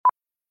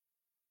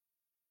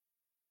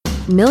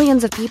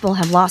Millions of people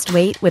have lost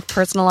weight with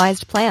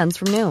personalized plans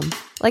from Noom.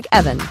 Like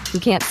Evan, who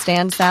can't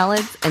stand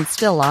salads and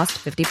still lost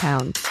 50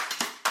 pounds.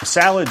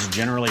 Salads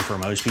generally for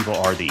most people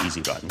are the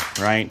easy button,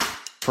 right?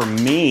 For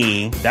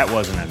me, that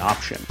wasn't an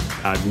option.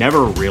 I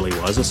never really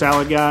was a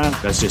salad guy.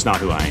 That's just not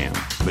who I am.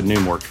 But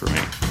Noom worked for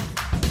me.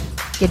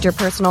 Get your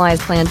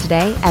personalized plan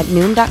today at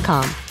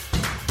Noom.com.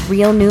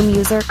 Real Noom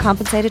user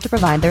compensated to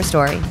provide their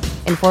story.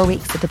 In 4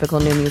 weeks, the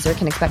typical Noom user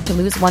can expect to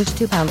lose 1 to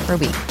 2 pounds per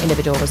week.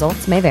 Individual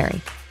results may vary.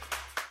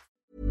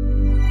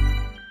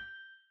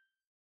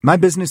 My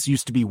business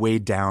used to be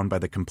weighed down by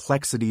the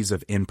complexities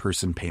of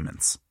in-person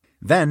payments.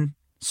 Then,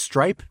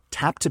 Stripe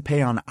Tap to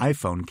Pay on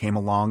iPhone came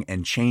along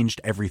and changed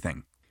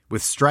everything.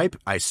 With Stripe,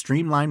 I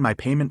streamlined my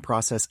payment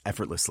process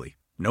effortlessly.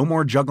 No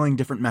more juggling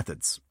different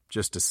methods.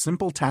 Just a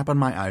simple tap on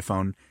my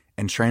iPhone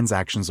and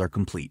transactions are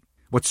complete.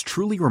 What's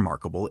truly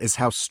remarkable is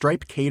how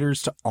Stripe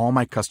caters to all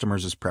my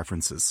customers'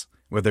 preferences.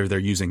 Whether they're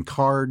using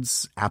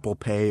cards, Apple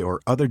Pay,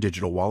 or other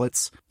digital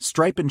wallets,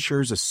 Stripe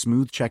ensures a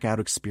smooth checkout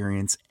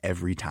experience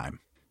every time.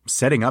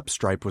 Setting up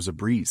Stripe was a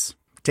breeze,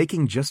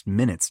 taking just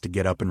minutes to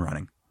get up and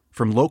running.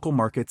 From local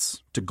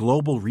markets to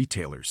global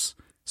retailers,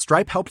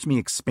 Stripe helped me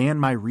expand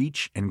my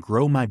reach and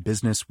grow my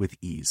business with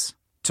ease.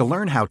 To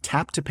learn how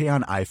Tap to Pay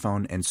on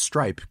iPhone and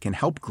Stripe can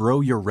help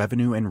grow your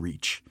revenue and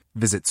reach,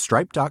 visit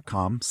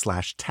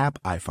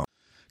stripe.com/tapiphone.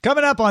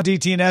 Coming up on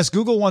DTNS,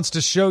 Google wants to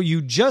show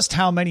you just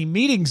how many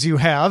meetings you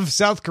have,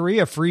 South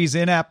Korea frees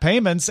in-app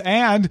payments,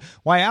 and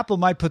why Apple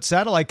might put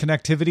satellite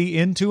connectivity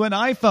into an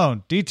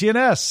iPhone.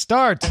 DTNS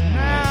starts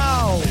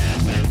now!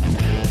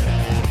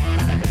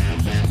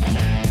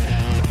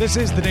 This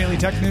is the Daily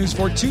Tech News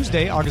for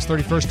Tuesday, August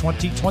 31st,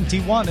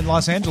 2021 in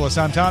Los Angeles.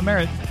 I'm Tom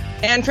Merritt.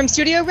 And from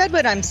Studio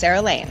Redwood, I'm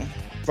Sarah Lane.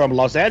 From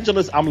Los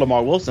Angeles, I'm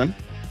Lamar Wilson.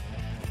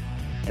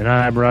 And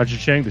I'm Roger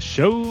Chang, the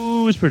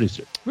show's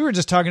producer. We were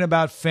just talking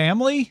about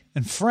family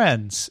and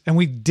friends, and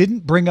we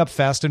didn't bring up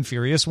Fast and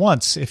Furious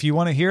once. If you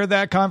want to hear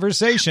that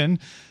conversation,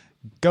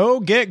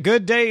 go get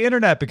Good Day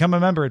Internet. Become a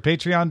member at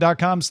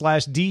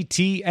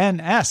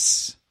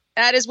patreon.com/DTNS.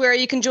 That is where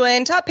you can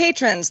join top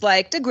patrons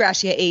like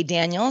DeGracia A.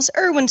 Daniels,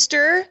 Erwin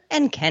Sturr,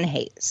 and Ken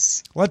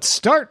Hayes. Let's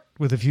start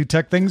with a few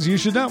tech things you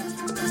should know.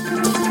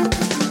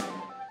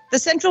 The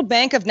Central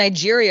Bank of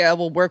Nigeria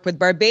will work with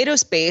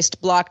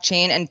Barbados-based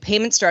blockchain and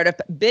payment startup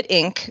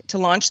BitInc to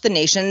launch the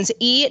nation's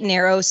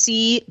e-Naira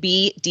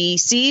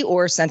CBDC,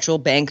 or central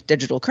bank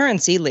digital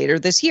currency, later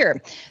this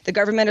year. The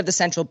government of the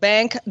central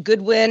bank,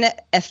 Goodwin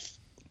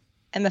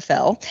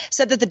MFL,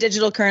 said that the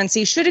digital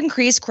currency should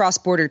increase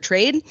cross-border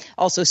trade,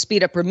 also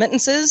speed up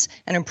remittances,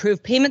 and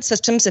improve payment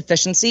systems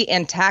efficiency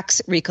and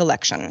tax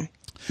recollection.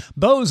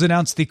 Bose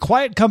announced the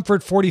Quiet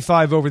Comfort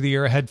 45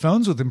 over-the-ear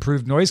headphones with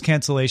improved noise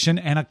cancellation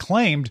and a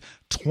claimed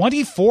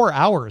 24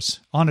 hours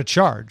on a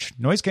charge.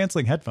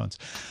 Noise-canceling headphones.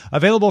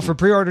 Available for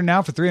pre-order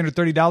now for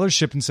 $330,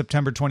 shipping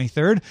September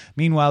 23rd.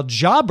 Meanwhile,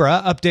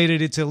 Jabra updated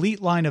its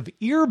Elite line of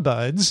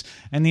earbuds,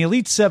 and the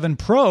Elite 7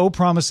 Pro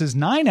promises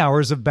 9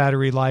 hours of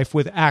battery life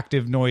with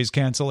active noise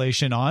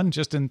cancellation on,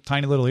 just in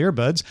tiny little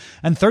earbuds,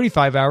 and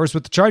 35 hours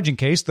with the charging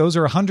case. Those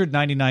are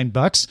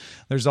 $199.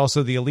 There's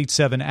also the Elite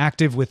 7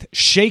 Active with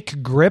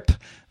Shake Grip.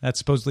 That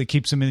supposedly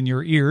keeps them in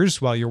your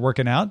ears while you're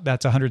working out.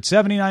 That's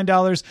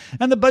 $179.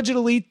 And the Budget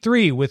Elite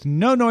 3 with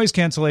no noise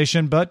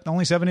cancellation, but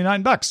only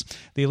 $79.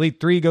 The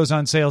Elite 3 goes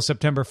on sale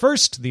September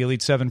 1st. The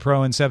Elite 7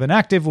 Pro and 7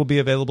 Active will be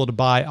available to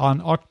buy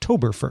on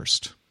October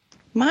 1st.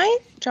 My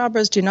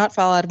Jabras do not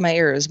fall out of my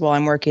ears while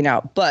I'm working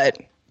out, but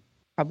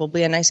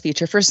probably a nice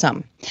feature for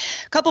some.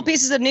 A couple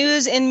pieces of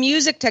news in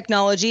music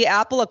technology.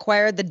 Apple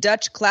acquired the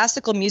Dutch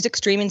classical music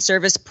streaming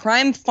service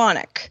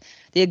PrimePhonic.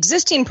 The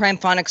existing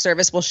PrimePhonic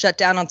service will shut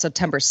down on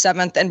September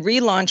 7th and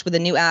relaunch with a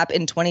new app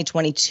in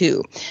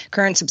 2022.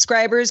 Current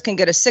subscribers can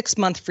get a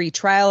 6-month free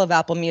trial of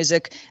Apple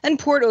Music and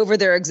port over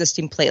their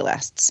existing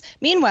playlists.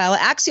 Meanwhile,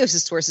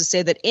 Axios' sources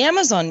say that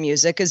Amazon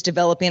Music is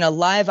developing a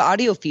live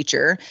audio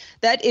feature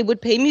that it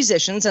would pay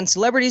musicians and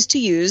celebrities to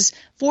use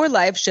for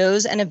live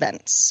shows and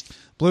events.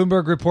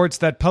 Bloomberg reports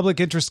that public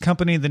interest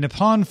company the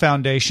Nippon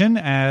Foundation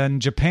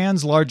and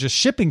Japan's largest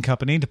shipping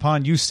company,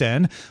 Nippon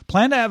Yusen,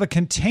 plan to have a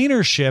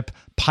container ship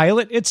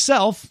pilot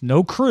itself,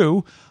 no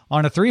crew,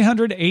 on a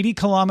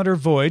 380-kilometer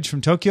voyage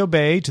from Tokyo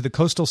Bay to the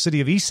coastal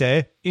city of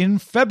Ise in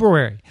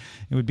February.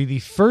 It would be the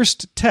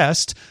first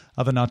test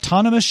of an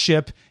autonomous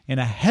ship in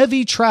a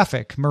heavy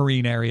traffic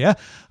marine area.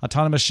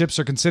 Autonomous ships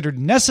are considered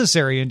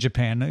necessary in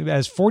Japan,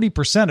 as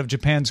 40% of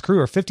Japan's crew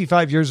are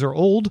 55 years or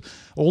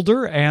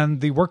older, and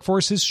the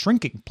workforce is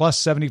shrinking.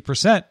 Plus,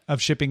 70%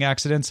 of shipping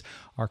accidents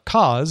are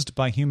caused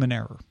by human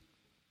error.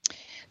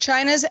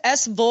 China's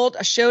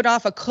S-Volt showed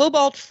off a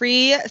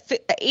cobalt-free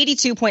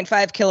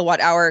 82.5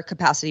 kilowatt-hour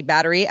capacity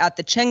battery at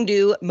the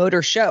Chengdu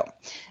Motor Show.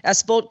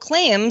 S-Volt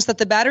claims that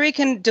the battery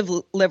can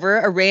deliver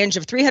a range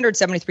of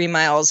 373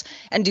 miles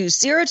and do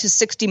 0 to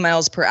 60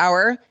 miles per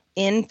hour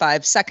in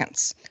 5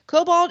 seconds.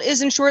 Cobalt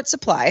is in short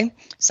supply.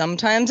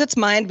 Sometimes it's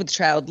mined with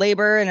child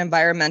labor and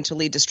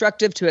environmentally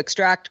destructive to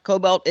extract.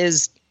 Cobalt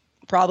is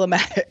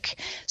problematic.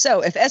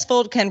 So if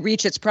S-Fold can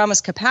reach its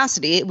promised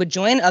capacity, it would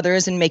join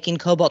others in making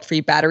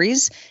cobalt-free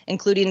batteries,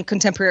 including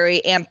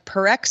contemporary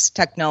Amperex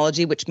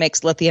technology, which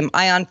makes lithium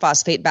ion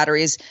phosphate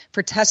batteries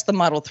for Tesla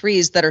Model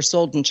 3s that are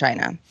sold in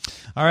China.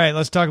 All right,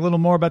 let's talk a little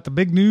more about the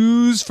big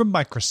news from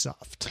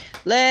Microsoft.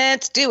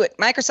 Let's do it.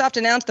 Microsoft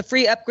announced the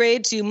free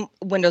upgrade to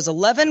Windows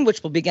 11,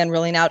 which will begin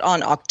rolling out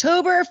on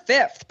October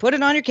 5th. Put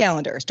it on your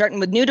calendar, starting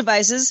with new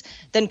devices,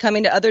 then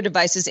coming to other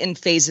devices in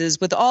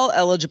phases, with all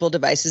eligible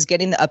devices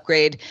getting the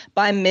upgrade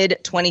by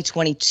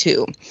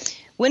mid-2022.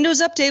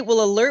 Windows Update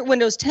will alert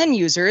Windows 10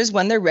 users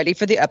when they're ready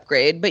for the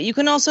upgrade, but you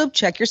can also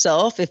check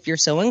yourself, if you're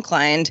so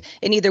inclined,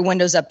 in either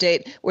Windows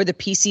Update or the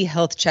PC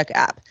Health Check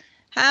app.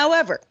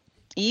 However,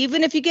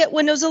 even if you get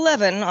Windows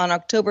 11 on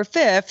October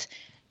 5th,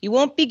 you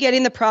won't be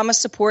getting the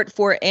promised support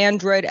for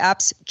Android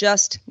apps,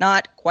 just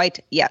not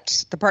quite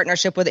yet. The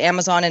partnership with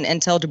Amazon and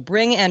Intel to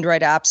bring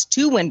Android apps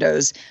to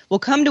Windows will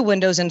come to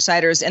Windows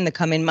insiders in the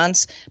coming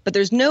months, but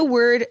there's no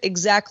word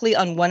exactly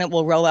on when it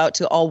will roll out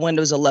to all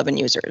Windows 11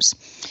 users.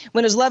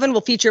 Windows 11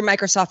 will feature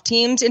Microsoft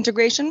Teams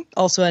integration,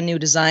 also a new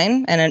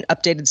design and an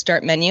updated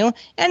start menu,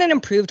 and an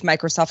improved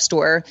Microsoft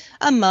Store,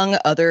 among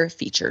other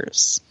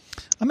features.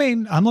 I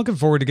mean, I'm looking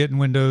forward to getting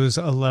Windows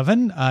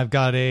 11. I've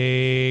got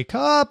a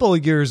couple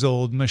of years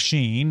old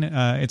machine.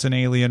 It's an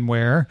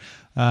Alienware.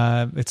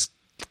 It's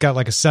got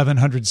like a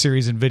 700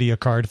 series NVIDIA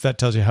card, if that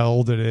tells you how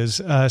old it is.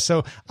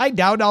 So I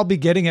doubt I'll be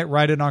getting it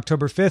right on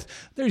October 5th.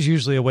 There's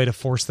usually a way to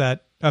force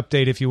that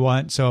update if you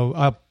want, so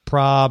I'll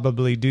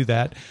probably do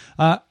that.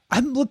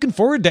 I'm looking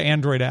forward to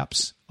Android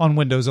apps on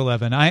Windows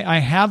 11. I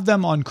have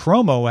them on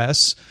Chrome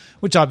OS,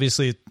 which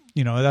obviously,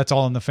 you know, that's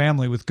all in the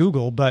family with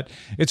Google, but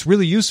it's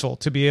really useful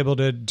to be able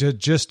to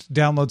just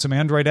download some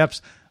Android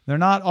apps. They're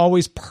not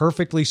always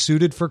perfectly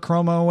suited for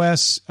Chrome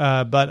OS,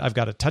 but I've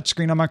got a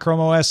touchscreen on my Chrome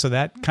OS, so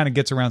that kind of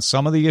gets around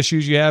some of the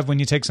issues you have when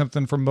you take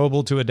something from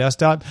mobile to a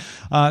desktop.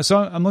 So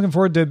I'm looking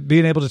forward to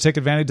being able to take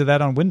advantage of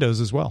that on Windows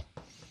as well.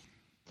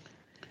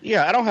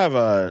 Yeah, I don't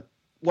have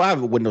I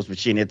have a Windows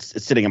machine.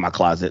 It's sitting in my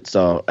closet.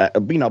 So,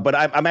 but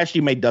I'm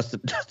actually may dust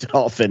it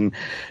off and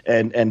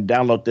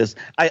download this.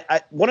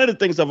 One of the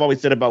things I've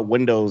always said about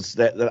Windows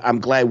that I'm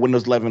glad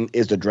Windows 11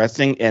 is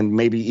addressing, and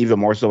maybe even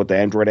more so with the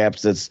Android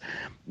apps, is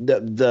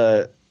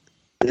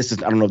this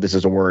is, I don't know if this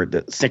is a word,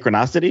 the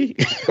synchronicity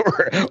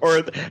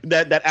or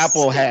that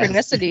Apple has.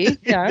 Synchronicity,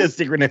 yeah. The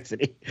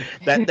synchronicity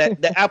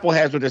that Apple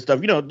has with this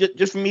stuff. You know,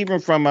 just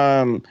from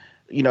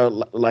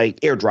like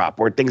AirDrop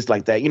or things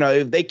like that. You know,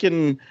 if they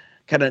can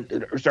kind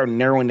of start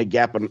narrowing the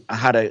gap on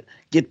how to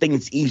get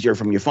things easier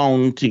from your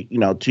phone to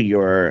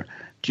your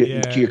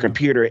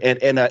computer and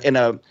in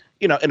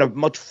a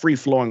much free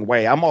flowing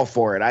way. I'm all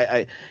for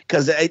it.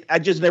 Because I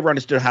just never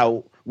understood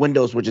how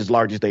Windows, which is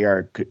large as they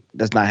are,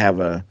 does not have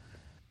a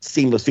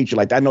seamless feature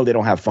like that. I know they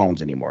don't have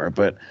phones anymore,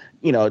 but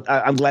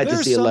I'm glad to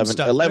see 11.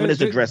 11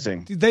 is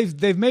addressing.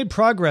 They've made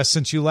progress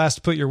since you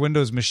last put your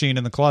Windows machine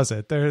in the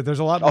closet. There's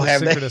a lot more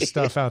synchronous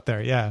stuff out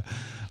there. Yeah,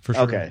 for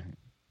sure. Okay.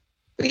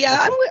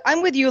 Yeah,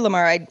 I'm with you,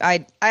 Lamar.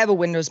 I have a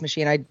Windows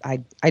machine.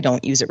 I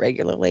don't use it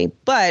regularly,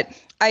 but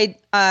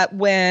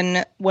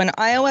when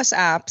iOS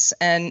apps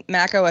and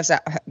Mac OS,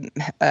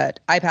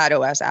 iPad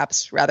OS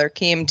apps rather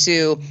came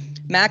to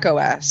Mac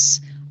OS,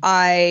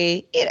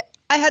 I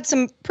had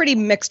some pretty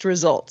mixed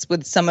results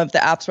with some of the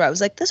apps where I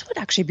was like, this would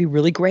actually be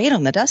really great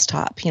on the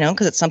desktop,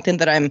 because it's something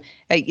that I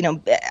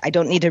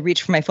don't need to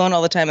reach for my phone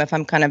all the time if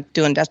I'm kind of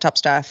doing desktop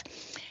stuff.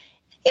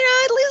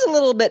 It leaves a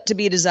little bit to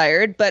be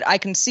desired, but I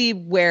can see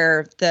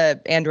where the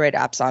Android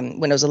apps on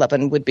Windows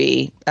 11 would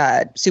be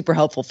super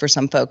helpful for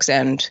some folks.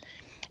 And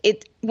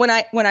when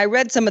I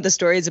read some of the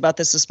stories about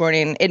this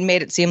morning, it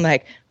made it seem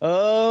like,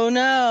 oh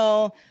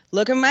no,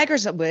 look at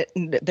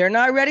Microsoft, they're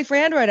not ready for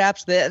Android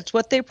apps. That's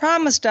what they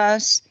promised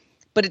us,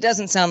 but it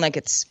doesn't sound like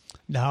it's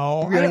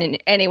ruining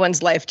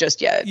anyone's life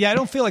just yet. Yeah, I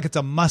don't feel like it's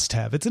a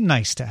must-have. It's a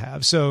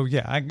nice-to-have. So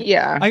yeah, I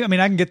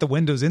mean, I can get the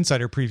Windows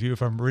Insider preview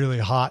if I'm really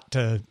hot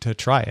to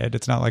try it.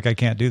 It's not like I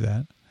can't do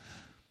that.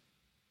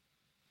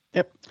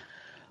 Yep.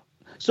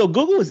 So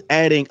Google is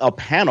adding a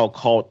panel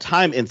called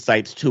Time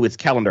Insights to its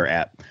calendar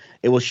app.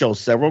 It will show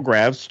several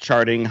graphs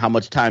charting how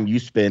much time you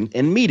spend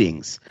in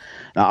meetings.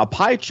 Now, a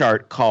pie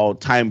chart called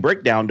Time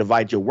Breakdown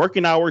divides your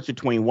working hours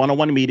between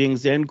one-on-one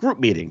meetings and group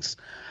meetings.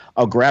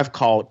 A graph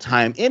called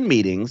Time in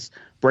Meetings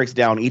breaks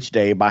down each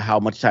day by how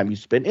much time you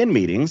spend in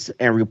meetings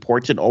and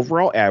reports an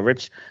overall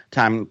average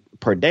time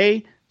per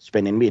day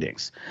spent in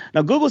meetings.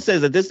 Now, Google says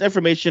that this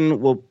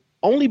information will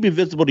only be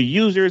visible to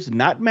users,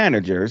 not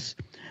managers.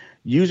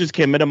 Users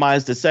can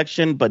minimize the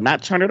section but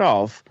not turn it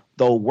off,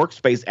 though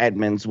workspace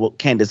admins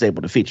can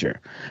disable the feature.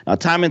 Now,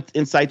 Time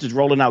Insights is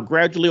rolling out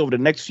gradually over the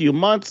next few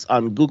months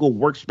on Google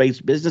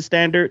Workspace Business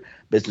Standard,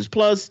 Business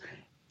Plus,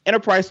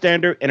 Enterprise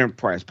Standard,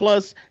 Enterprise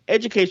Plus,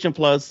 Education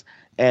Plus,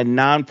 and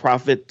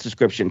nonprofit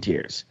subscription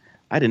tiers.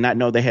 I did not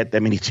know they had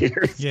that many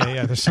tiers.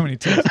 Yeah, there's so many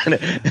tiers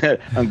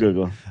on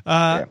Google.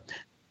 For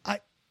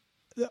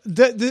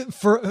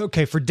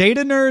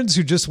data nerds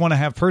who just want to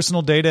have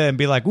personal data and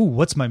be like, ooh,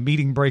 what's my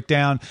meeting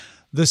breakdown?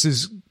 this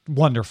is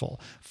wonderful.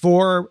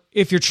 For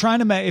if you're trying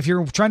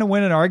to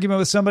win an argument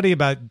with somebody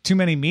about too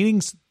many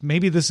meetings,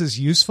 maybe this is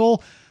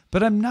useful.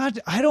 But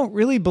I don't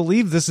really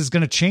believe this is going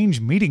to change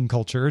meeting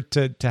culture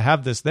to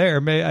have this there.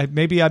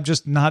 Maybe I'm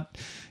just not,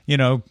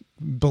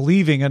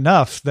 believing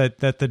enough that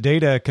the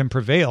data can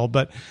prevail.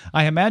 But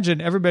I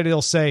imagine everybody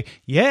will say,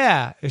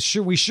 yeah,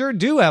 we sure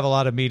do have a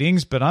lot of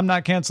meetings, but I'm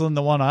not canceling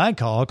the one I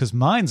call because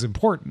mine's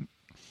important.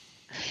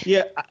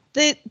 Yeah.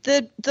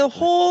 The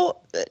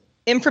whole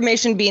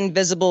information being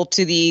visible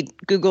to the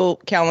Google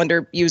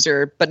Calendar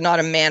user, but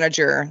not a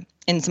manager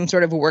in some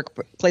sort of a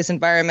workplace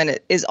environment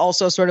is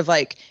also sort of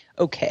like,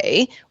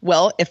 okay,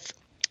 well,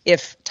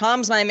 if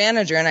Tom's my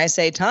manager and I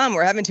say, Tom,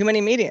 we're having too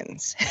many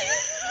meetings,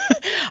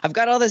 I've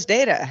got all this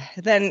data,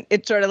 then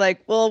it's sort of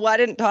like, well, why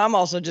didn't Tom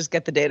also just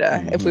get the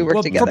data if we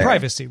work together? For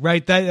privacy,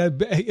 right?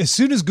 That as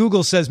soon as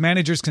Google says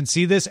managers can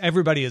see this,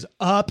 everybody is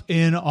up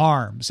in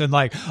arms and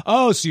like,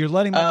 oh, so you're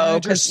letting my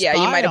manager spy you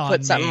might have put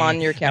on something me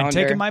on your calendar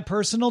and taking my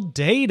personal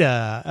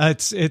data.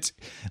 It's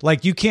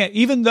like you can't,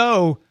 even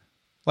though.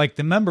 Like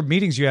the member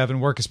meetings you have in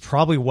work is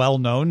probably well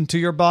known to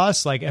your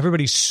boss. Like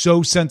everybody's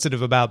so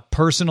sensitive about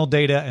personal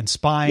data and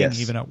spying,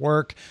 even at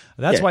work.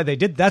 That's why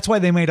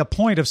they made a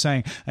point of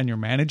saying, and your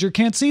manager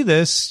can't see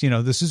this.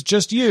 This is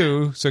just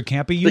you, so it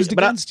can't be used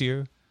against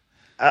you.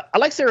 I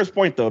like Sarah's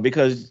point though,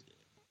 because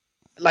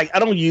like I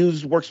don't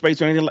use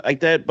Workspace or anything like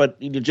that, but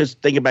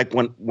just thinking back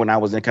when I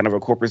was in kind of a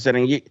corporate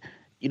setting,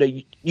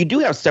 you do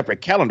have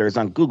separate calendars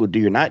on Google, do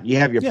you not? You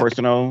have your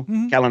personal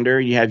calendar,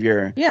 you have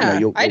your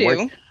your I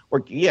do.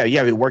 You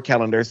have your work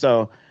calendar.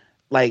 So,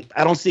 like,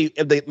 I don't see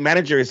if the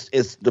manager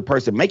is the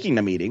person making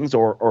the meetings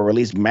or at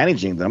least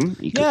managing them.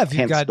 If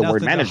you've got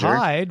nothing to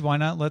hide, why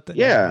not let that?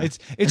 Yeah,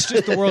 it's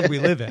just the world we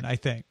live in. I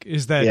think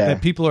is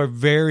that people are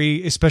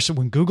very, especially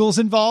when Google's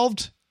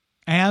involved.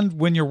 And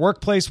when your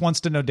workplace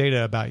wants to know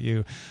data about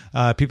you,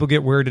 people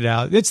get weirded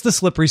out. It's the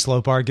slippery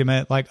slope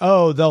argument. Like,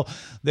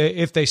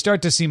 if they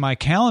start to see my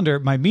calendar,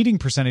 my meeting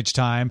percentage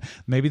time,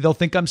 maybe they'll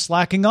think I'm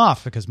slacking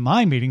off because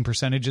my meeting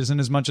percentage isn't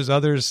as much as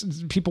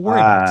others. People worry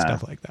about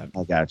stuff like that.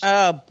 I got you.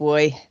 Oh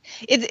boy,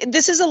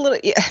 this is a little.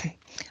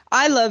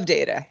 I love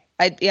data.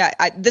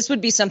 This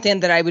would be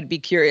something that I would be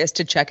curious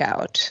to check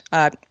out.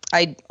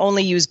 I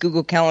only use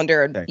Google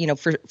Calendar,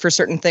 for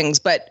certain things,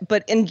 but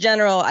in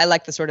general, I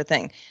like the sort of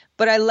thing.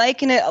 But I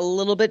liken it a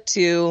little bit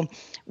to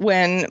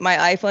when my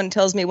iPhone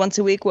tells me once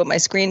a week what my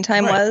screen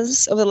time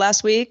was over the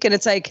last week. And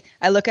it's like,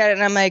 I look at it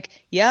and I'm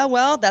like, yeah,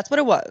 well, that's what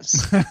it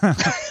was.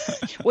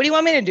 What do you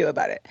want me to do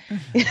about it?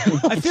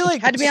 I feel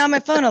like I had to be on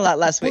my phone a lot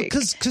last week.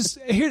 Because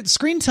here,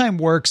 screen time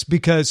works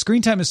because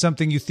screen time is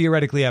something you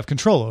theoretically have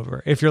control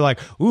over. If you're like,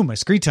 ooh, my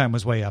screen time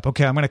was way up.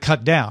 Okay, I'm going to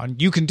cut down.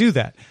 You can do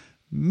that.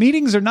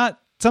 Meetings are not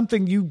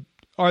something you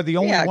are the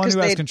only one who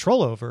has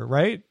control over,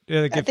 right?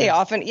 Like they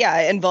often,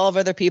 involve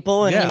other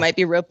people, and you might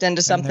be roped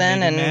into something,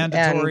 and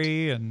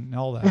mandatory and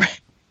all that.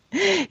 Right.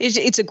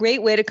 It's a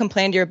great way to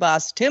complain to your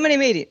boss. Too many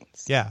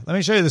meetings. Yeah, let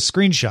me show you the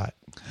screenshot.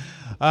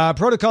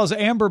 Protocol's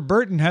Amber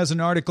Burton has an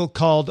article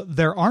called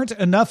 "There Aren't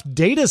Enough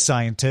Data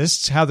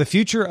Scientists: How the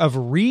Future of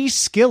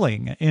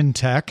Reskilling in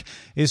Tech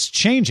is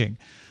Changing."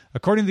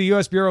 According to the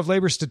U.S. Bureau of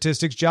Labor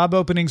Statistics, job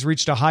openings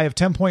reached a high of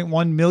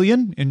 10.1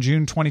 million in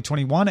June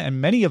 2021,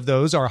 and many of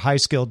those are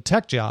high-skilled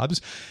tech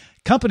jobs.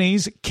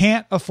 Companies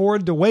can't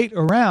afford to wait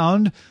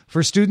around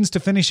for students to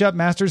finish up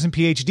master's and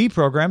PhD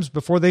programs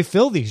before they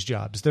fill these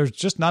jobs. There's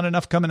just not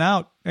enough coming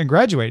out and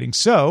graduating.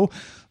 So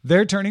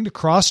they're turning to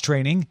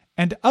cross-training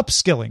and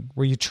upskilling,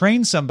 where you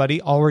train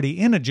somebody already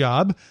in a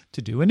job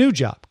to do a new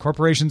job.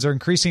 Corporations are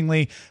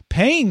increasingly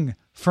paying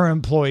for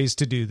employees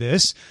to do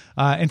this.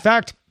 In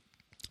fact,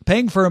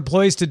 paying for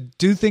employees to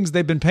do things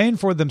they've been paying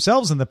for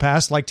themselves in the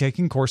past, like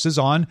taking courses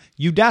on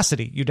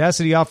Udacity.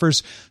 Udacity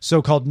offers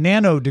so-called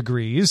nano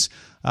degrees,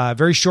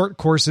 very short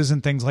courses in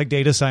things like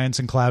data science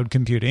and cloud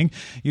computing.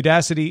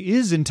 Udacity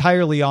is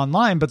entirely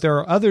online, but there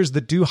are others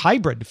that do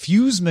hybrid.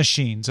 Fuse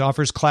Machines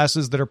offers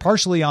classes that are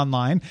partially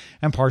online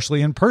and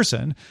partially in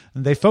person.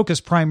 And they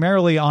focus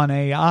primarily on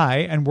AI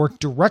and work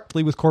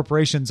directly with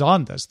corporations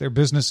on this. Their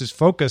business is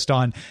focused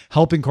on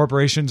helping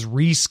corporations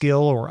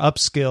reskill or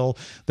upskill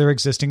their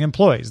existing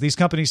employees. These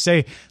companies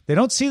say they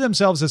don't see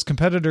themselves as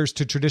competitors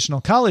to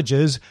traditional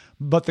colleges,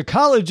 but the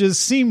colleges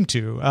seem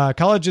to.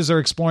 Colleges are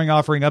exploring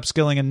offering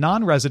upskilling and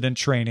non-resident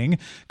training.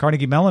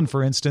 Carnegie Mellon,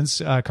 for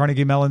instance,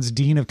 Carnegie Mellon's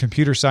Dean of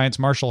Computer Science,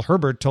 Marshall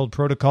Herbert, told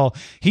Protocol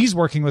he's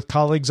working with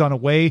colleagues on a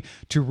way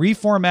to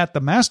reformat the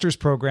master's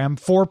program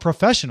for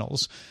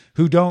professionals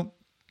who don't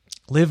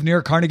live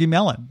near Carnegie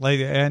Mellon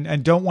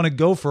and don't want to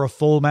go for a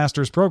full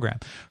master's program.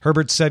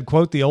 Herbert said,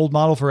 quote, "The old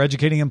model for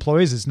educating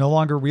employees is no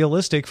longer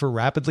realistic for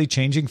rapidly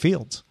changing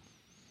fields."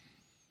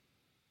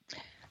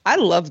 I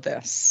love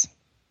this.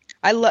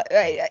 I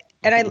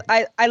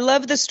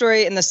love the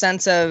story in the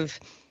sense of,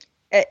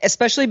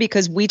 especially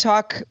because we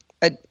talk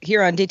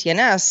here on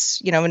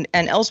DTNS,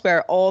 and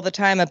elsewhere all the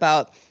time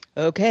about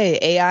okay,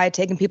 AI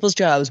taking people's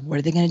jobs. What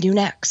are they going to do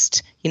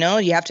next?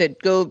 You have to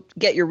go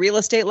get your real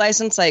estate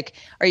license. Like,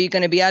 are you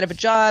going to be out of a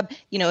job?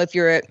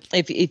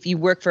 If you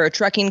work for a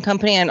trucking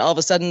company and all of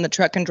a sudden the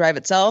truck can drive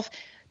itself,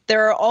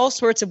 there are all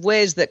sorts of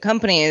ways that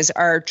companies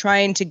are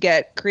trying to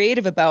get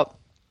creative about,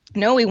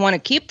 no, we want to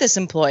keep this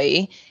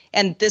employee,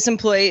 and this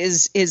employee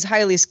is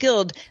highly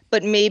skilled,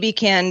 but maybe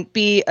can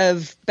be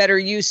of better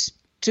use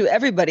to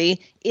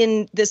everybody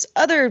in this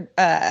other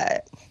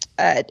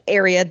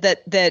area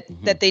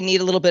that they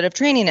need a little bit of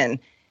training in.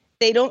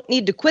 They don't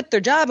need to quit their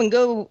job and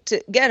go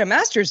to get a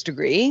master's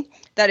degree.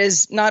 That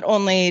is not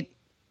only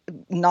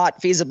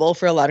not feasible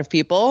for a lot of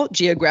people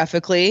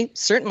geographically,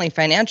 certainly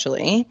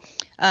financially.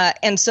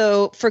 And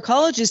so for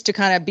colleges to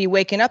kind of be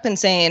waking up and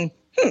saying,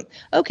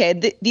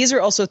 okay, these are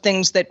also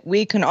things that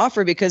we can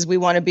offer because we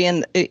want to be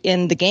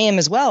in the game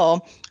as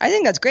well. I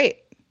think that's great.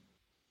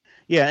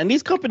 Yeah, and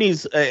these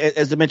companies,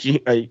 as I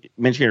mentioned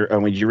here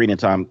when you're reading,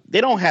 Tom,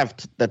 they don't have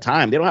the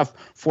time. They don't have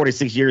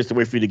 46 years to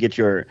wait for you to get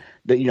your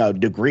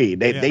degree.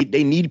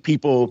 They need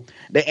people.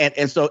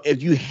 And so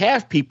if you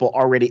have people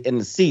already in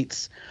the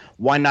seats,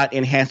 why not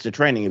enhance the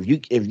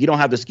training? If you don't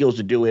have the skills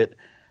to do it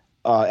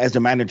as a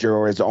manager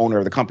or as the owner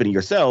of the company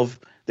yourself,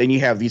 then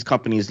you have these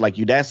companies like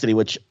Udacity,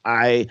 which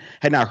I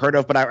had not heard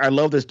of, but I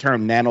love this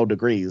term, nano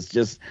degrees.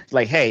 Just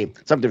like, hey,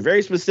 something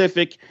very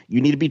specific you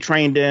need to be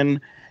trained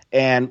in.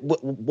 And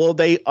will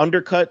they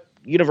undercut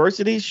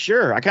universities?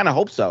 Sure, I kind of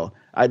hope so.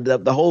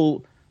 The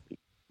whole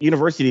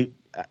university,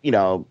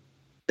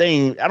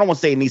 thing. I don't want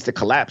to say it needs to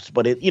collapse,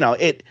 but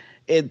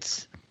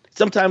it's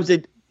sometimes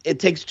it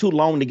takes too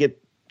long to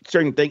get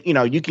certain things.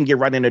 You can get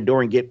right in the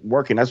door and get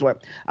working. That's why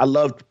I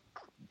loved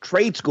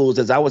trade schools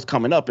as I was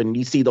coming up, and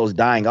you see those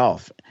dying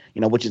off,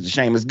 which is a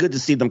shame. It's good to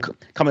see them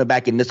coming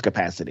back in this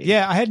capacity.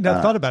 Yeah, I hadn't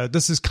thought about it.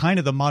 This is kind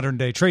of the modern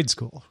day trade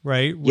school,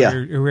 right?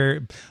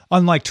 Where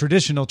unlike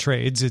traditional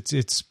trades,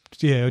 it's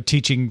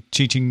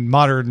teaching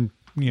modern,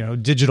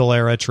 digital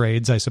era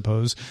trades, I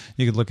suppose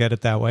you could look at it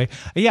that way.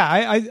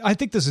 Yeah, I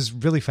think this is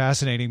really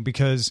fascinating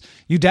because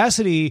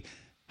Udacity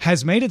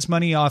has made its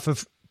money off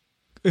of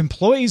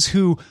employees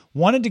who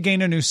wanted to gain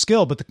a new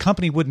skill, but the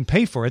company wouldn't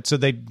pay for it. So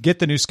they'd get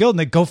the new skill and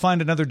they'd go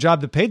find another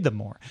job that paid them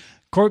more.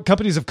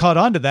 Companies have caught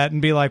on to that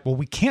and be like, well,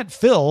 we can't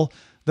fill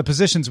the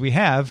positions we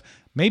have.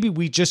 Maybe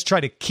we just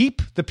try to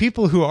keep the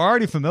people who are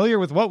already familiar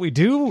with what we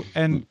do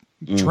and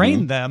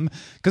train them,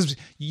 because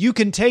you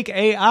can take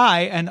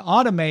AI and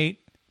automate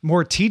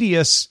more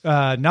tedious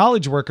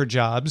knowledge worker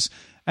jobs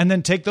and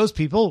then take those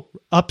people,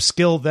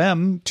 upskill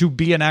them to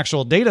be an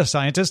actual data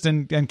scientist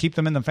and keep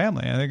them in the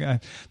family. I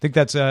think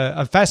that's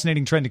a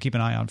fascinating trend to keep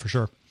an eye on for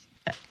sure.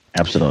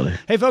 Absolutely.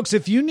 Hey, folks,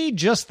 if you need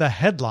just the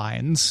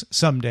headlines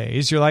some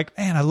days, you're like,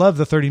 man, I love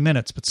the 30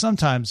 minutes, but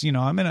sometimes,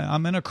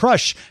 I'm in a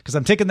crush because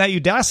I'm taking that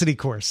Udacity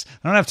course.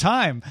 I don't have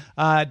time.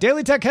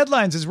 Daily Tech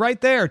Headlines is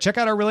right there. Check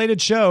out our related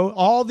show,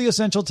 all the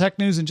essential tech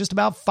news in just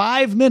about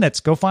 5 minutes.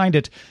 Go find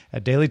it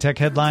at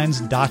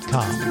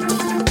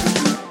dailytechheadlines.com.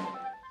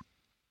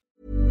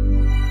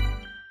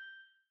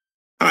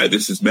 Hi,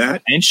 this is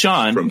Matt and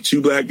Sean from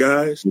Two Black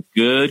Guys with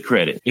Good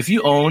Credit. If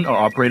you own or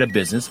operate a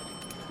business,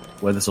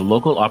 whether it's a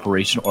local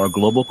operation or a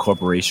global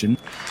corporation,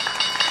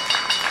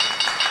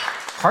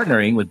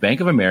 partnering with Bank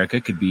of America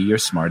could be your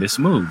smartest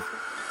move.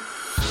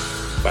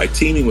 By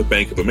teaming with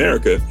Bank of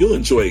America, you'll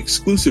enjoy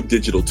exclusive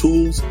digital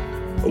tools,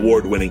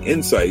 award-winning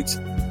insights,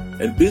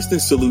 and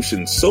business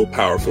solutions so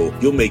powerful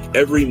you'll make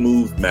every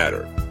move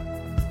matter.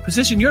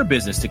 Position your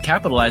business to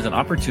capitalize on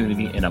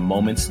opportunity in a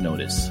moment's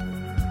notice.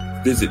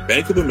 Visit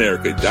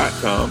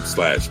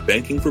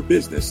bankofamerica.com/banking for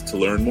business to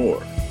learn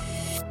more.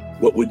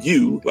 What would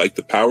you like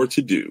the power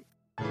to do?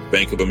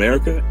 Bank of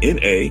America,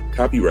 N.A.,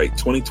 copyright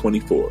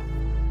 2024.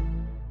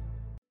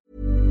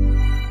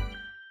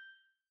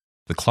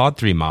 The Claude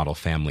 3 model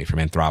family from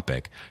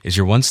Anthropic is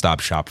your one-stop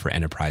shop for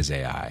enterprise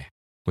AI.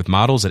 With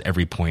models at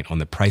every point on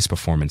the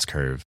price-performance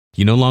curve,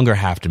 you no longer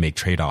have to make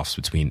trade-offs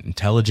between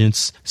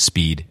intelligence,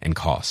 speed, and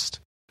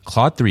cost.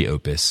 Claude 3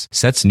 Opus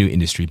sets new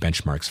industry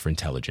benchmarks for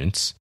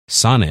intelligence.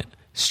 Sonnet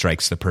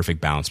strikes the perfect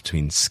balance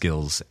between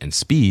skills and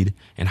speed,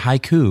 and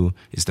Haiku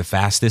is the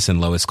fastest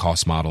and lowest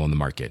cost model in the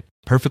market,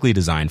 perfectly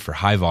designed for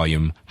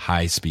high-volume,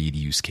 high-speed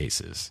use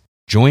cases.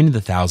 Join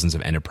the thousands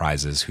of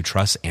enterprises who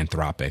trust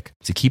Anthropic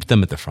to keep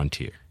them at the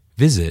frontier.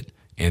 Visit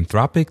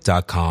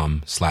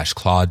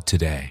anthropic.com/Claude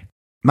today.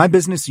 My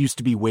business used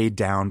to be weighed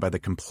down by the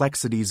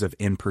complexities of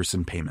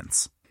in-person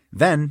payments.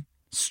 Then,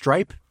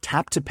 Stripe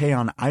Tap to Pay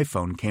on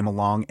iPhone came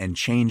along and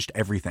changed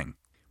everything.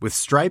 With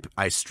Stripe,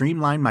 I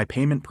streamlined my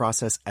payment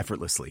process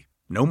effortlessly.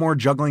 No more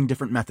juggling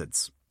different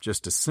methods.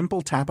 Just a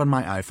simple tap on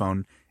my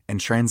iPhone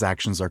and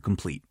transactions are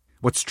complete.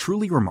 What's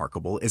truly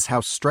remarkable is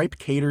how Stripe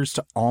caters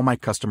to all my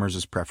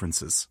customers'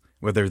 preferences.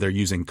 Whether they're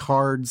using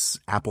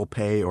cards, Apple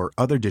Pay, or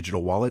other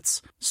digital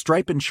wallets,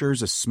 Stripe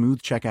ensures a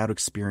smooth checkout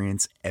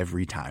experience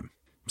every time.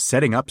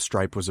 Setting up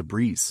Stripe was a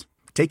breeze,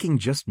 taking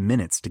just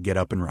minutes to get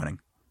up and running.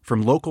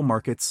 From local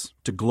markets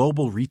to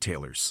global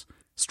retailers,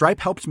 Stripe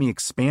helped me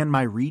expand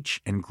my reach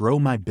and grow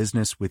my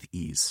business with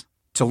ease.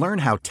 To learn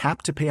how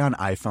Tap to Pay on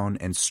iPhone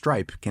and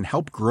Stripe can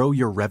help grow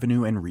your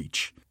revenue and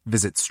reach,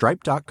 visit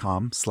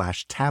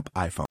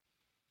stripe.com/tapiphone.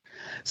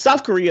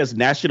 South Korea's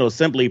National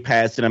Assembly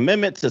passed an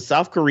amendment to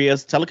South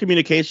Korea's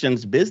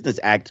Telecommunications Business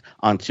Act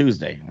on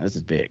Tuesday. This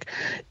is big.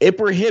 It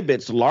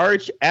prohibits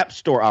large app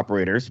store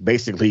operators,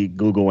 basically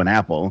Google and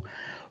Apple,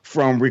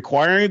 from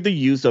requiring the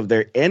use of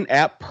their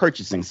in-app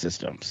purchasing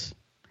systems.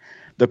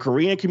 The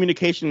Korean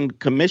Communication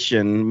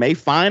Commission may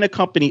fine a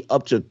company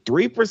up to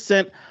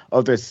 3%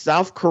 of their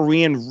South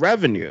Korean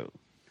revenue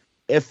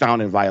if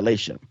found in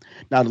violation.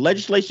 Now, the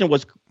legislation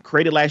was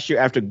created last year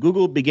after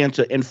Google began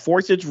to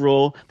enforce its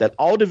rule that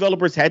all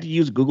developers had to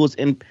use Google's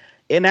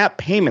in-app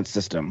payment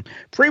system.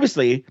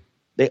 Previously,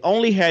 they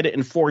only had to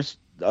enforce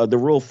the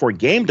rule for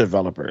game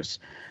developers.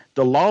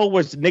 The law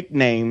was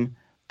nicknamed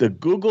the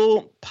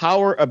Google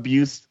Power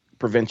Abuse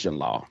Prevention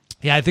Law.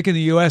 Yeah, I think in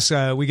the U.S.,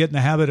 we get in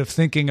the habit of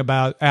thinking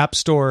about App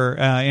Store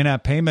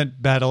in-app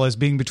payment battle as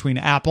being between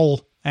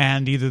Apple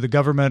and either the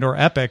government or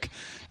Epic,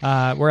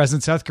 whereas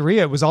in South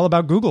Korea, it was all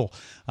about Google.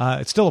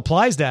 It still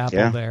applies to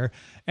Apple there.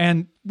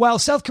 And while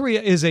South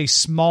Korea is a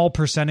small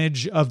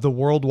percentage of the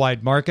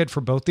worldwide market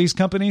for both these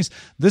companies,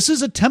 this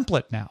is a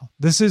template now.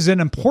 This is an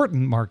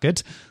important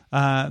market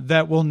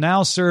that will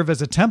now serve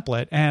as a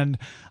template. And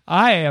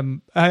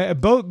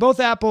both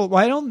Apple,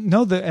 well, I don't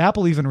know that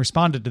Apple even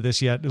responded to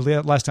this yet.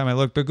 Last time I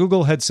looked, but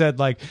Google had said,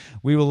 like,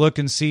 we will look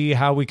and see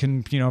how we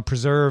can,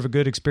 preserve a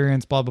good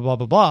experience, blah, blah,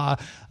 blah, blah,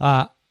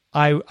 blah.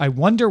 I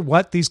wonder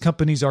what these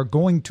companies are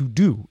going to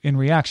do in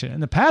reaction.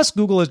 In the past,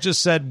 Google has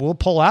just said, we'll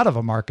pull out of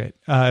a market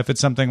if it's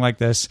something like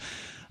this.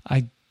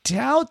 I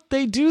doubt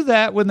they do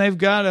that when they've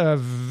got a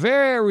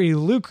very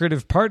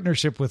lucrative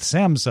partnership with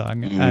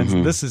Samsung.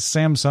 And this is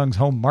Samsung's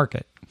home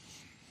market.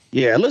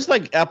 Yeah, it looks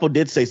like Apple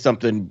did say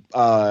something,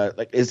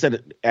 like it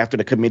said after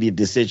the committee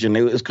decision,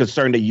 it was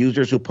concerned that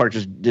users who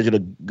purchase digital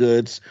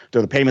goods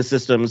through the payment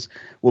systems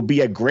will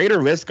be at greater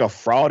risk of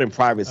fraud and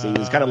privacy.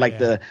 It's kind of like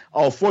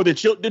for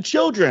the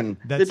children.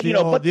 That's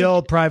the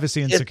old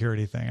privacy and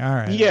security thing. All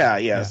right.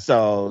 Yeah.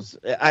 So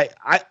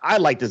I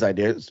like this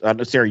idea.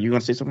 Sarah, you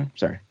want to say something?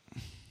 Sorry.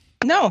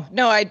 No,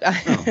 I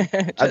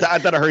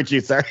thought I heard you.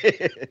 Sorry.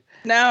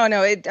 No,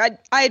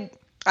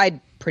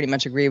 I pretty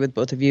much agree with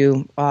both of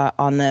you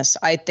on this.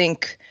 I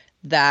think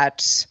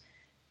that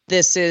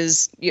this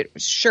is,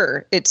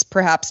 sure, it's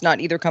perhaps not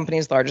either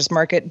company's largest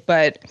market,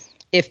 but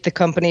if the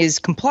companies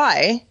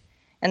comply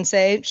and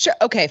say, sure,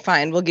 okay,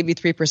 fine, we'll give you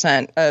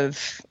 3%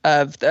 of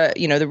the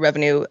the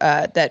revenue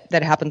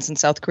that happens in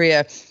South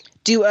Korea.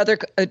 Do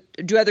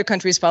other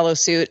countries follow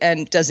suit,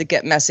 and does it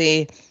get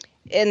messy?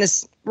 And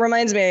this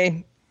reminds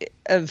me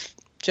of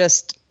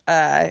just.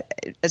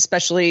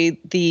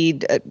 Especially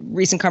the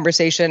recent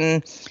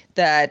conversation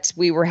that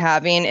we were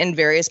having in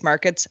various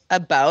markets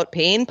about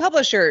paying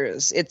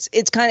publishers. It's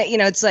kind of,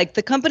 it's like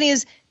the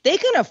companies, they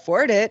can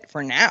afford it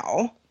for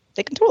now.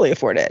 They can totally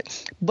afford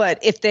it. But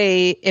if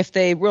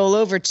they roll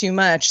over too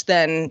much,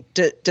 then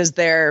does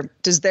their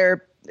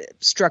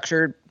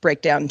structure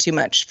break down too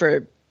much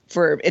for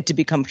it to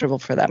be comfortable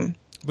for them?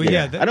 But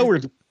I know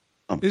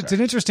it's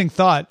an interesting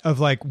thought of,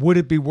 like, would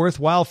it be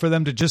worthwhile for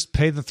them to just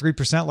pay the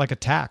 3% like a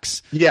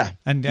tax? Yeah.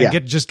 And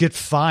get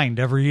fined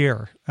every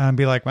year and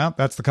be like, well,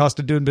 that's the cost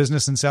of doing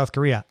business in South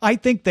Korea. I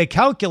think they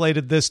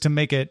calculated this to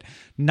make it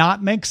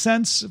not make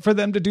sense for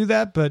them to do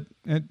that, but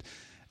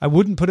I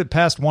wouldn't put it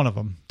past one of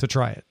them to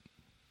try it.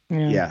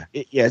 Yeah.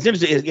 It's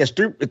interesting. Yes,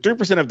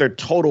 3% of their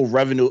total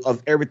revenue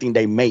of everything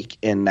they make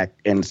in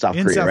South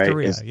Korea, South right?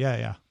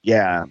 Korea,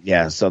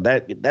 Yeah. So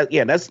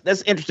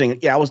that's interesting.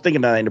 Yeah, I was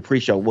thinking that in the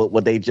pre-show.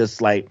 Would they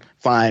just like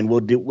fine?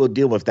 We'll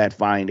deal with that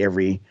fine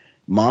every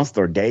month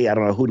or day. I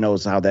don't know. Who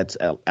knows how that's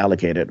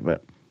allocated?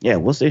 But yeah,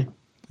 we'll see.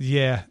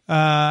 Yeah,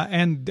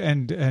 and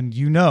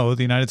the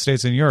United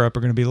States and Europe are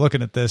going to be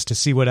looking at this to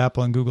see what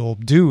Apple and Google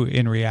do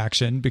in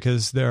reaction,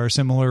 because there are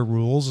similar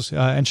rules,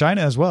 and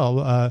China as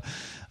well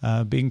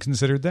being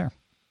considered there.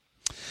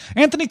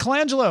 Anthony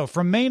Colangelo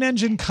from Main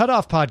Engine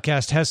Cutoff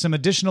Podcast has some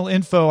additional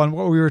info on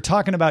what we were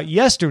talking about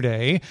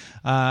yesterday,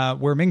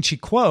 where Ming-Chi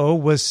Kuo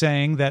was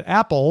saying that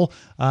Apple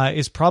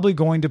is probably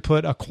going to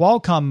put a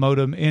Qualcomm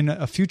modem in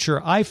future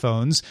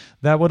iPhones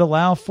that would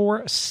allow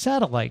for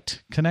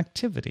satellite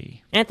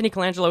connectivity. Anthony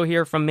Colangelo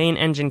here from Main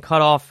Engine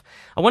Cutoff.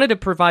 I wanted to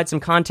provide some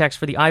context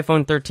for the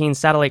iPhone 13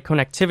 satellite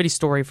connectivity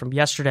story from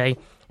yesterday.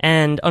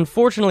 And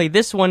unfortunately,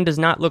 this one does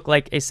not look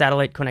like a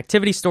satellite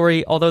connectivity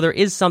story, although there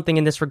is something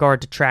in this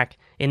regard to track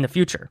in the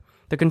future.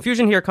 The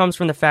confusion here comes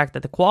from the fact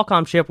that the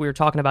Qualcomm chip we were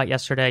talking about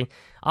yesterday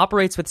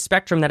operates with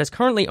spectrum that is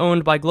currently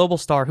owned by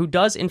Globalstar, who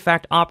does in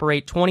fact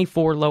operate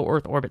 24 low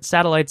Earth orbit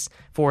satellites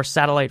for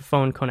satellite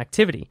phone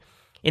connectivity.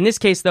 In this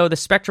case, though, the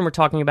spectrum we're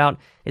talking about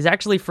is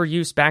actually for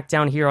use back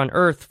down here on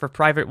Earth for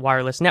private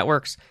wireless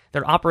networks.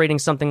 They're operating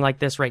something like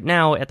this right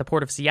now at the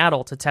Port of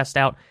Seattle to test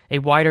out a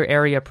wider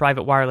area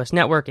private wireless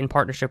network in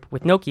partnership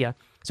with Nokia.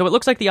 So it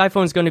looks like the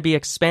iPhone is going to be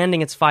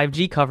expanding its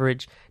 5G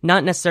coverage,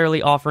 not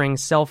necessarily offering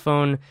cell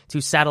phone to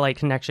satellite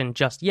connection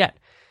just yet.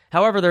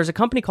 However, there's a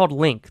company called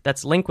Link,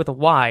 that's Link with a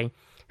Y,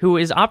 who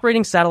is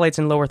operating satellites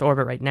in low Earth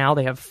orbit right now.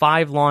 They have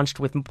 5 launched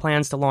with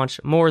plans to launch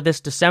more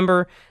this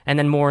December and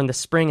then more in the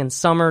spring and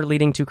summer,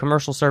 leading to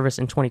commercial service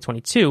in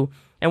 2022.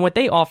 And what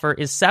they offer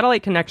is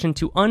satellite connection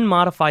to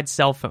unmodified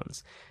cell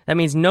phones. That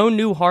means no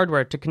new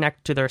hardware to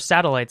connect to their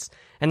satellites,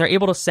 and they're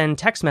able to send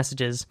text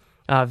messages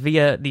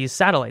via these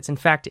satellites. In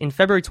fact, in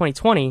February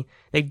 2020,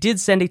 they did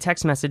send a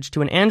text message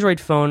to an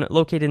Android phone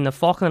located in the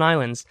Falkland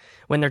Islands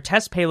when their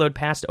test payload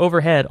passed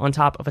overhead on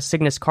top of a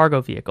Cygnus cargo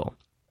vehicle.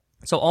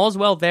 So all's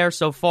well there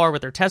so far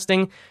with their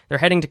testing. They're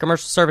heading to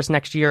commercial service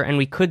next year, and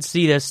we could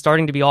see this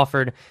starting to be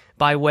offered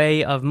by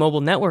way of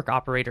mobile network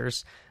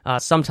operators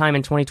sometime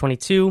in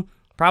 2022,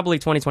 probably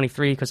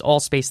 2023, because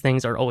all space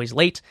things are always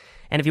late.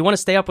 And if you want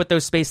to stay up with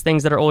those space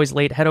things that are always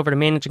late, head over to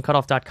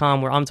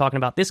managingcutoff.com, where I'm talking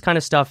about this kind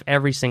of stuff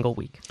every single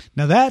week.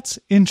 Now that's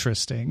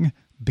interesting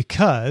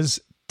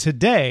because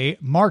today,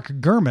 Mark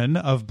Gurman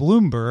of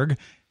Bloomberg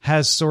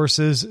has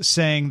sources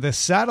saying the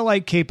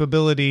satellite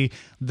capability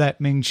that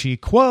Ming-Chi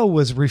Kuo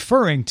was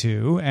referring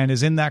to and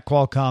is in that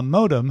Qualcomm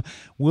modem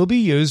will be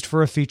used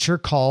for a feature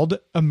called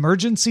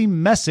Emergency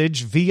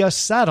Message via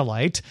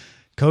Satellite,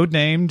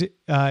 codenamed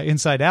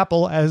inside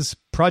Apple as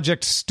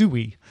Project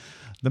Stewie.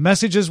 The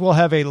messages will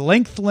have a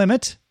length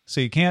limit,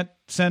 so you can't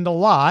send a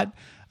lot.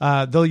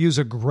 They'll use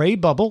a gray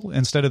bubble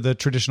instead of the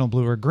traditional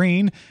blue or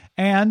green.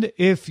 And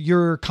if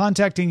you're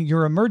contacting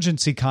your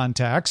emergency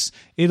contacts,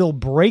 it'll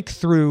break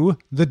through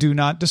the do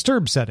not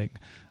disturb setting.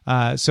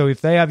 So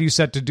if they have you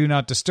set to do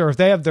not disturb, if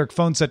they have their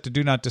phone set to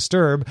do not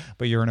disturb,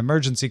 but you're an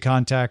emergency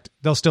contact,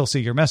 they'll still see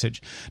your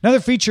message.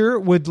 Another feature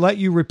would let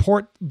you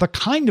report the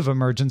kind of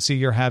emergency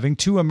you're having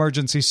to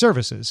emergency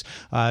services.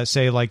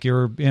 Say like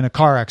you're in a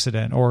car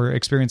accident or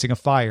experiencing a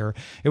fire.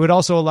 It would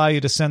also allow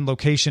you to send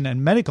location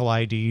and medical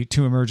ID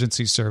to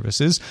emergency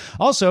services.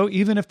 Also,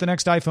 even if the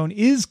next iPhone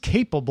is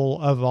capable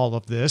of all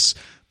of this,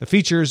 the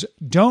features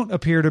don't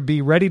appear to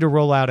be ready to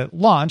roll out at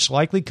launch,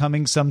 likely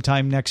coming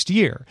sometime next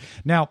year.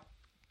 Now,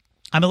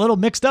 I'm a little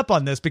mixed up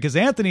on this because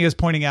Anthony is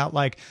pointing out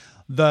like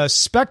the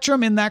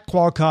spectrum in that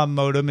Qualcomm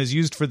modem is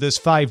used for this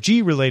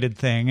 5G related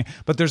thing,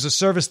 but there's a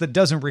service that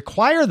doesn't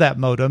require that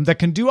modem that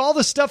can do all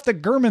the stuff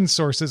that Gurman's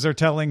sources are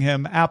telling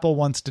him Apple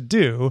wants to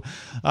do.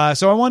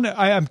 So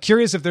I'm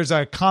curious if there's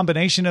a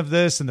combination of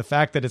this, and the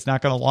fact that it's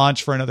not going to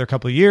launch for another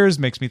couple of years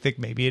makes me think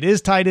maybe it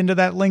is tied into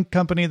that Link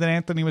company that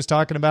Anthony was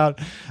talking about.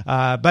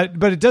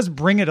 But it does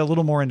bring it a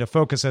little more into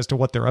focus as to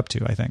what they're up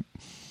to, I think.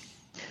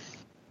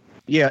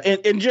 Yeah,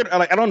 in general,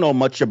 like I don't know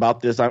much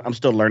about this. I'm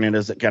still learning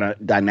this kind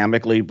of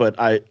dynamically, but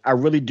I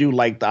really do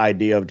like the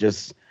idea of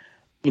just,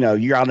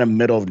 you're out in the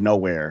middle of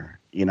nowhere.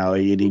 You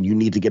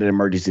need to get an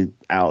emergency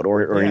out,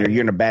 or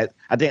you're in a bad.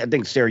 I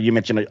think Sarah, you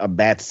mentioned a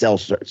bad cell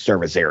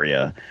service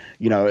area.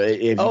 If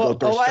you go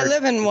through I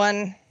live in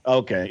one.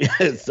 Okay.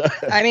 So,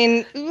 I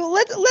mean,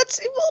 we'll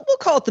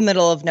call it the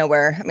middle of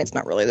nowhere. I mean, it's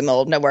not really the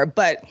middle of nowhere,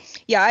 but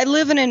yeah, I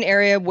live in an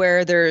area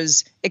where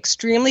there's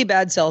extremely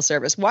bad cell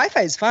service.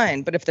 Wi-Fi is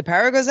fine, but if the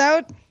power goes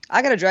out,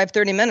 I got to drive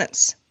 30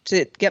 minutes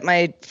to get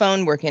my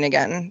phone working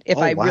again if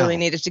I really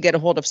needed to get a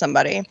hold of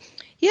somebody.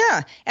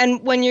 Yeah.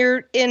 And when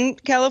you're in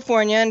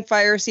California and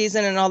fire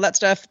season and all that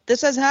stuff,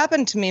 this has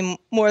happened to me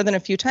more than a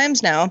few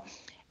times now.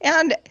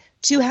 And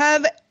to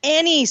have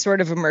any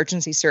sort of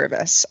emergency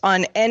service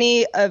on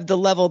any of the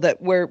level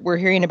that we're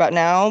hearing about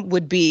now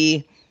would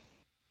be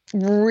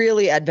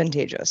really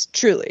advantageous,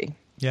 truly.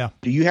 Yeah.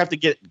 Do you have to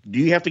get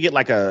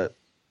like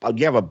do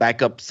you have a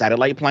backup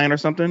satellite plan or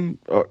something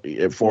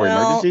for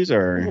emergencies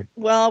or?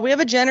 Well, we have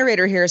a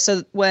generator here.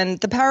 So when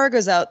the power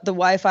goes out, the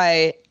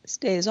Wi-Fi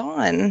stays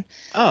on.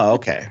 Oh,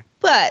 okay.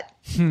 But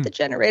the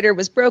generator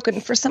was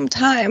broken for some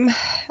time,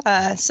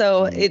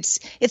 so it's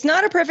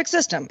not a perfect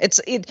system.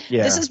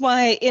 This is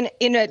why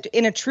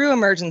in a true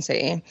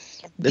emergency,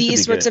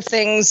 these sorts of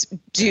things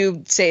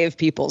do save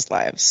people's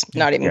lives.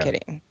 Yeah. Not even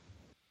kidding.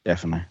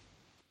 Definitely.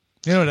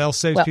 You know what else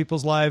saves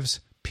people's lives?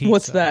 Pizza.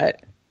 What's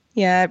that?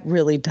 Yeah, it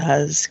really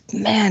does.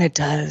 Man, it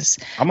does.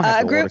 I'm gonna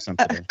have to order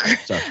something.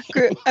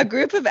 A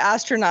group of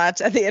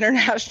astronauts at the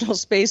International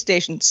Space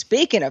Station,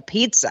 speaking of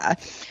pizza,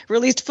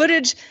 released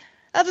footage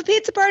of a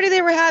pizza party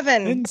they were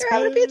having. They're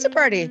having a pizza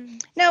party.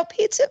 Now,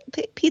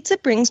 pizza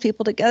brings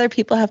people together.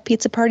 People have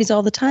pizza parties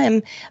all the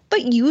time,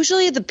 but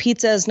usually the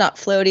pizza is not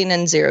floating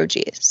in zero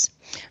G's.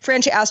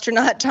 French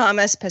astronaut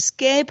Thomas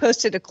Pesquet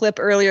posted a clip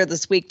earlier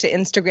this week to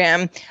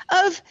Instagram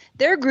of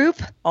their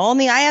group all in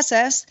the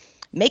ISS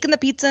making the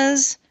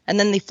pizzas, and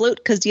then they float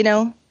because,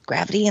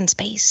 gravity and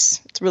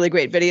space. It's a really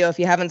great video if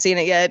you haven't seen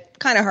it yet.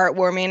 Kind of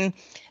heartwarming.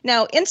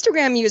 Now,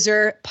 Instagram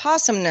user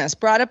Possumness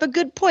brought up a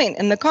good point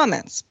in the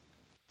comments.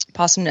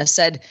 Possumness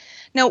said,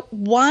 now,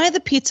 why the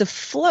pizza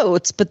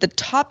floats, but the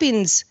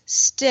toppings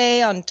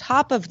stay on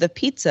top of the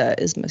pizza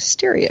is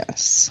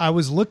mysterious. I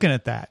was looking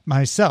at that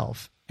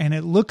myself, and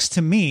it looks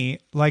to me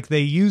like they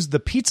use the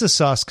pizza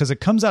sauce because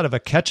it comes out of a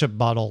ketchup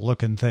bottle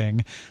looking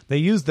thing. They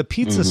use the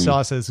pizza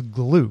sauce as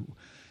glue.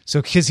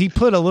 So because he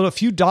put a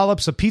few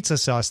dollops of pizza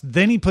sauce,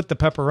 then he put the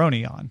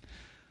pepperoni on.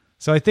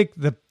 So I think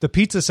the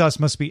pizza sauce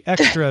must be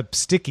extra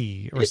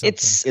sticky or something.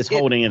 It's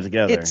holding it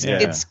together.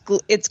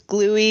 It's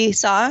gluey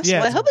sauce.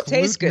 Yeah, well, I hope it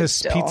tastes good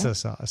still. Pizza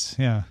sauce.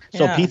 Yeah.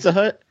 So Pizza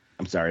Hut.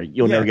 I'm sorry,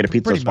 you'll never get a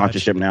pizza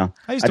sponsorship now.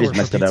 I used to work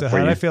just for messed Pizza it up for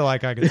Hut. you. I feel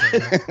like I could say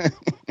that.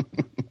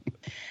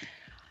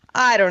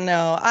 I don't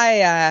know.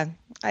 I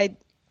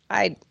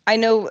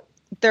know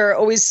there are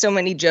always so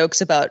many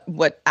jokes about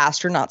what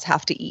astronauts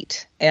have to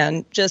eat,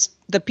 and just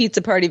the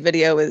pizza party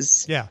video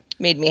is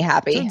made me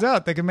happy. Turns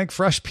out they can make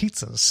fresh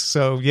pizzas.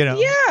 So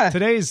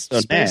today's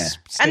space station,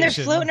 and they're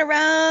floating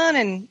around,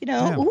 and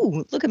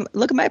ooh, look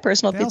at my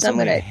personal pizza. I'm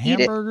gonna eat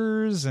it.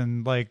 Hamburgers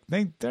and like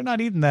they're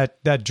not eating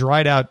that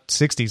dried out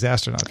 60s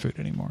astronaut food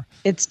anymore.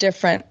 It's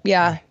different.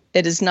 Yeah,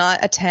 it is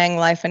not a Tang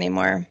life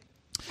anymore.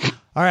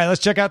 All right, let's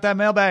check out that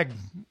mailbag.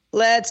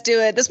 Let's do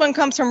it. This one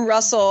comes from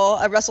Russell.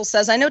 Russell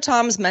says, I know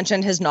Tom's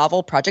mentioned his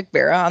novel Project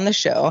Vera on the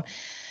show,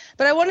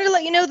 but I wanted to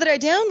let you know that I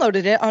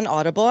downloaded it on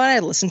Audible and I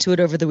listened to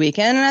it over the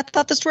weekend, and I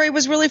thought the story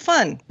was really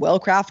fun, well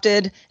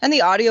crafted, and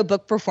the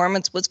audiobook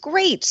performance was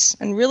great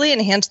and really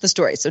enhanced the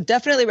story. So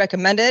definitely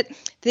recommend it. I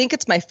think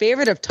it's my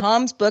favorite of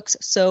Tom's books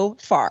so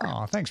far.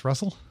 Oh, thanks,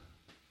 Russell.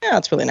 Yeah,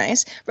 that's really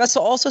nice.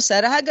 Russell also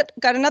said, I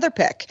got another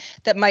pick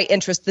that might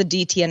interest the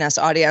DTNS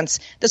audience.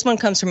 This one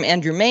comes from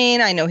Andrew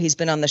Main. I know he's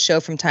been on the show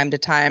from time to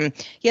time.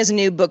 He has a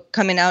new book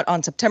coming out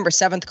on September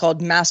 7th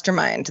called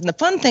Mastermind. And the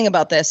fun thing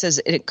about this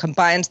is it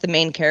combines the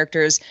main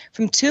characters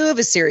from two of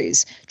his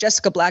series,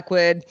 Jessica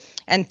Blackwood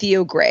and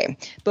Theo Gray.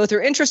 Both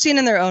are interesting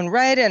in their own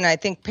right, and I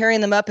think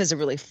pairing them up is a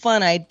really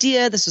fun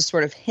idea. This was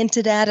sort of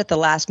hinted at the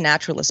last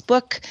Naturalist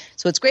book,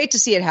 so it's great to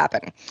see it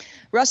happen.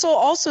 Russell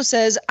also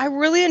says, I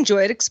really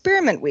enjoyed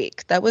Experiment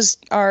Week. That was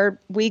our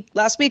week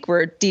last week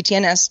where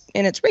DTNS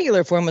in its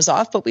regular form was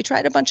off, but we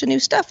tried a bunch of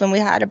new stuff and we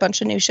had a bunch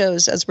of new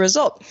shows as a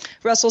result.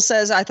 Russell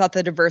says, I thought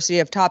the diversity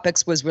of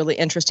topics was really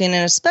interesting,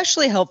 and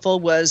especially helpful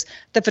was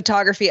the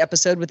photography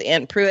episode with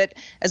Ann Pruitt,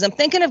 as I'm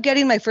thinking of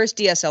getting my first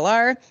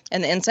DSLR,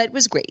 and the insight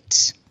was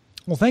great.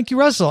 Well, thank you,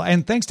 Russell.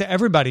 And thanks to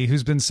everybody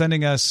who's been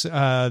sending us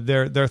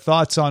their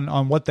thoughts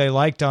on what they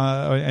liked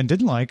and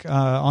didn't like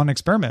on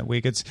Experiment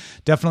Week. It's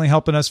definitely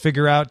helping us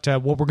figure out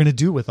what we're going to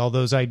do with all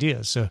those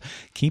ideas. So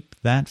keep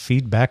that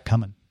feedback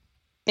coming.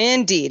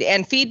 Indeed.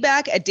 And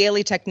feedback at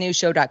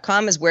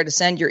dailytechnewsshow.com is where to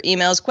send your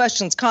emails,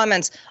 questions,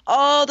 comments.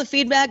 All the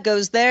feedback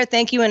goes there.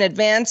 Thank you in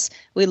advance.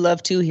 We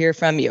love to hear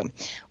from you.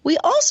 We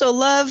also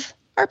love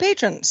our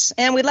patrons,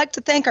 and we'd like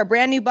to thank our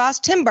brand new boss,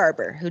 Tim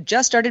Barber, who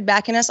just started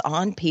backing us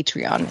on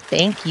Patreon.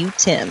 Thank you,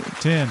 Tim.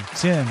 Tim.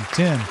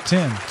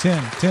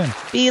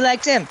 Be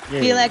like Tim.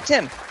 Be like Tim. Be like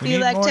Tim. We need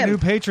more new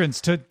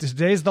patrons.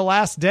 Today's the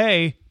last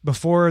day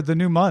before the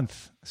new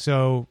month,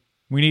 so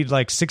we need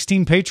like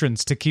 16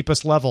 patrons to keep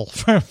us level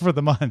for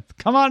the month.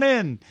 Come on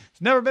in.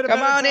 It's never been a better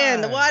time. Come on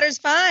in. The water's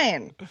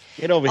fine.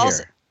 Get over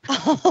here.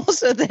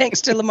 Also,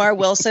 thanks to Lamar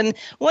Wilson,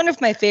 one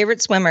of my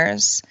favorite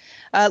swimmers.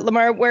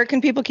 Lamar, where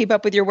can people keep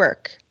up with your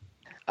work?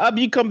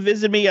 You come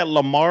visit me at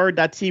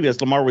lamar.tv.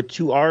 It's Lamar with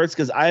 2 R's,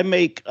 because I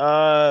make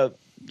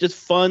just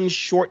fun,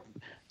 short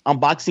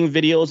unboxing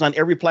videos on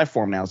every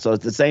platform now. So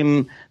it's the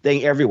same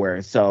thing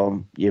everywhere.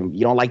 So you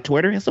don't like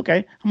Twitter? It's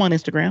okay. I'm on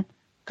Instagram.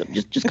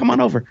 Just come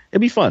on over. It'll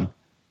be fun.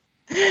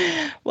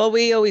 Well,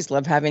 we always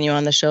love having you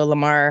on the show,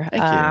 Lamar.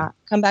 Thank you.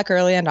 Come back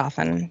early and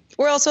often.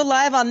 We're also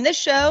live on this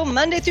show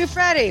Monday through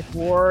Friday,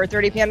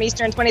 4:30 p.m.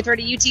 Eastern,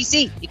 20:30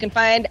 UTC. You can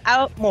find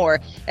out more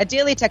at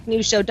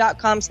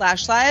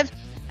dailytechnewsshow.com/live.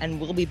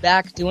 And we'll be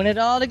back doing it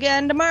all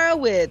again tomorrow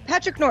with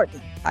Patrick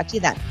Norton. Talk to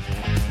you then.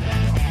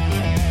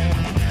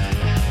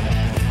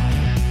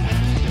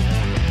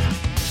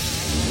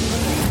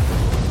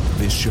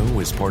 This show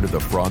is part of the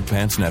Frog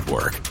Pants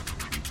Network.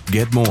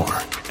 Get more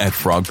at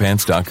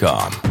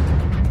frogpants.com.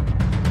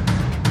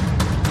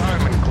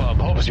 Diamond Club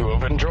hopes you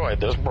have enjoyed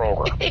this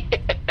program.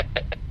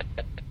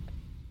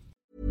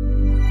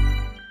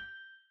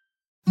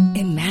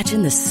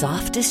 Imagine the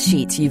softest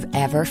sheets you've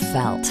ever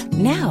felt.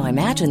 Now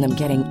imagine them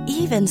getting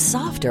even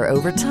softer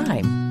over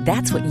time.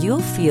 That's what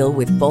you'll feel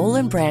with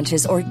Boll &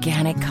 Branch's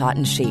organic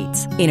cotton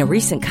sheets. In a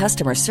recent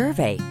customer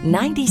survey,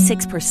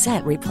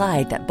 96%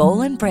 replied that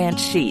Boll & Branch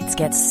sheets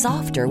get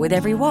softer with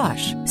every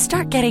wash.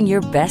 Start getting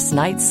your best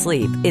night's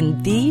sleep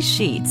in these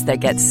sheets that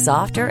get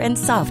softer and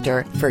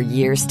softer for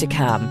years to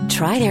come.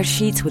 Try their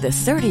sheets with a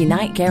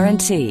 30-night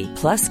guarantee.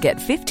 Plus, get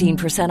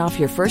 15% off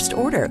your first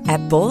order at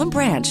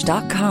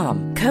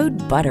bollandbranch.com.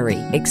 Code BUTTERY.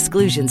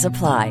 Exclusions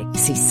apply.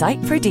 See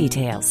site for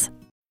details.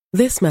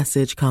 This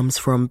message comes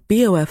from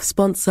BOF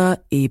sponsor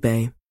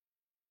eBay.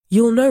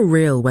 You'll know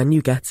real when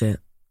you get it.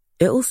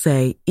 It'll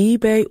say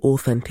eBay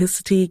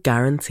Authenticity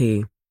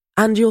Guarantee.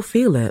 And you'll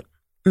feel it.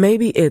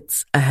 Maybe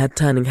it's a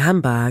head-turning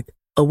handbag,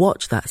 a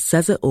watch that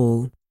says it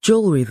all,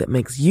 jewelry that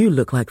makes you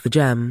look like the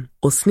gem,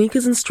 or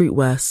sneakers and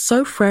streetwear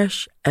so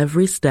fresh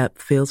every step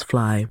feels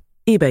fly.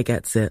 eBay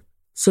gets it.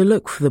 So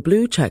look for the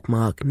blue check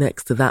mark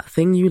next to that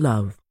thing you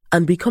love.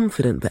 And be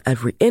confident that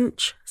every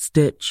inch,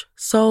 stitch,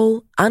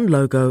 sole, and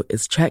logo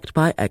is checked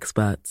by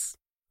experts.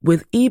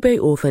 With eBay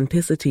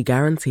Authenticity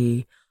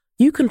Guarantee,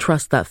 you can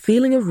trust that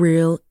feeling of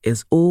real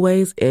is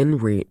always in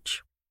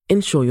reach.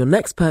 Ensure your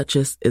next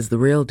purchase is the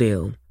real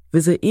deal.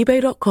 Visit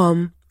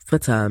ebay.com for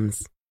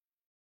terms.